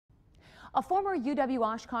A former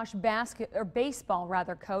UW-Oshkosh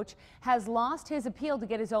baseball coach has lost his appeal to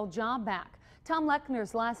get his old job back. Tom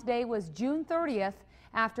Lechnir's last day was June 30th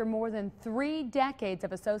after more than 3 decades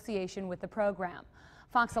of association with the program.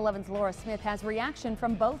 Fox 11's Laura Smith has reaction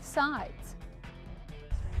from both sides.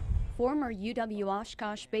 Former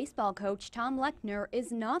UW-Oshkosh baseball coach Tom Lechnir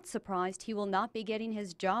is not surprised he will not be getting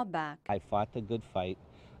his job back. I fought the good fight.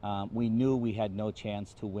 We knew we had no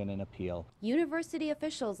chance to win an appeal. University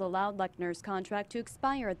officials allowed Lechnir's contract to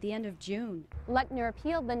expire at the end of June. Lechnir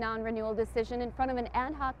appealed the non-renewal decision in front of an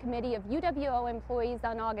ad hoc committee of UWO employees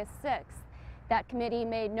on August 6th. That committee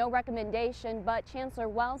made no recommendation, but Chancellor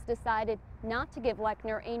Wells decided not to give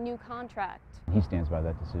Lechnir a new contract. He stands by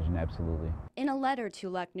that decision, absolutely. In a letter to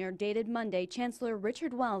Lechnir dated Monday, Chancellor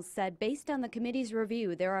Richard Wells said based on the committee's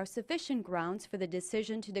review, there are sufficient grounds for the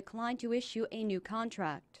decision to decline to issue a new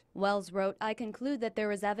contract. Wells wrote, "I conclude that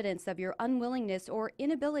there is evidence of your unwillingness or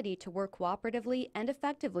inability to work cooperatively and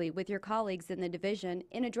effectively with your colleagues in the division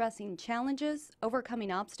in addressing challenges,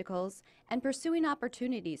 overcoming obstacles, and pursuing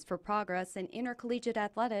opportunities for progress in intercollegiate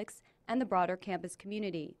athletics and the broader campus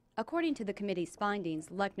community." According to the committee's findings,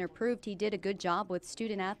 Lechnir proved he did a good job with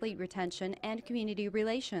student-athlete retention and community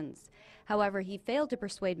relations. However, he failed to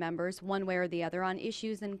persuade members one way or the other on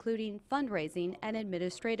issues including fundraising and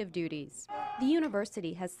administrative duties. The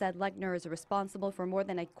university has said Lechnir is responsible for more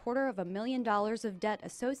than $250,000 of debt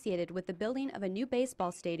associated with the building of a new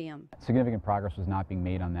baseball stadium. Significant progress was not being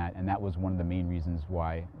made on that, and that was one of the main reasons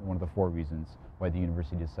why, one of the 4 reasons why the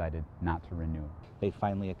university decided not to renew. They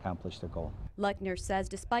finally accomplished their goal. Lechnir says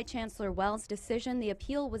despite Chancellor Wells' decision, the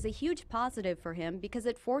appeal was a huge positive for him because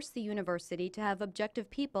it forced the university to have objective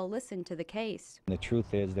people listen to the case. The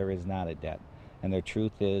truth is there is not a debt. And the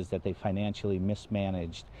truth is that they financially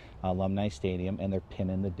mismanaged Alumni Stadium, and they're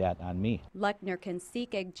pinning the debt on me. Lechnir can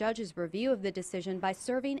seek a judge's review of the decision by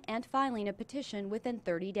serving and filing a petition within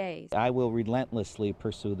 30 days. I will relentlessly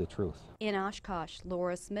pursue the truth. In Oshkosh,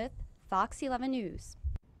 Laura Smith, Fox 11 News.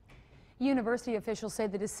 University officials say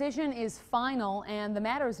the decision is final and the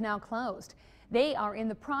matter is now closed. They are in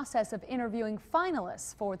the process of interviewing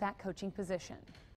finalists for that coaching position.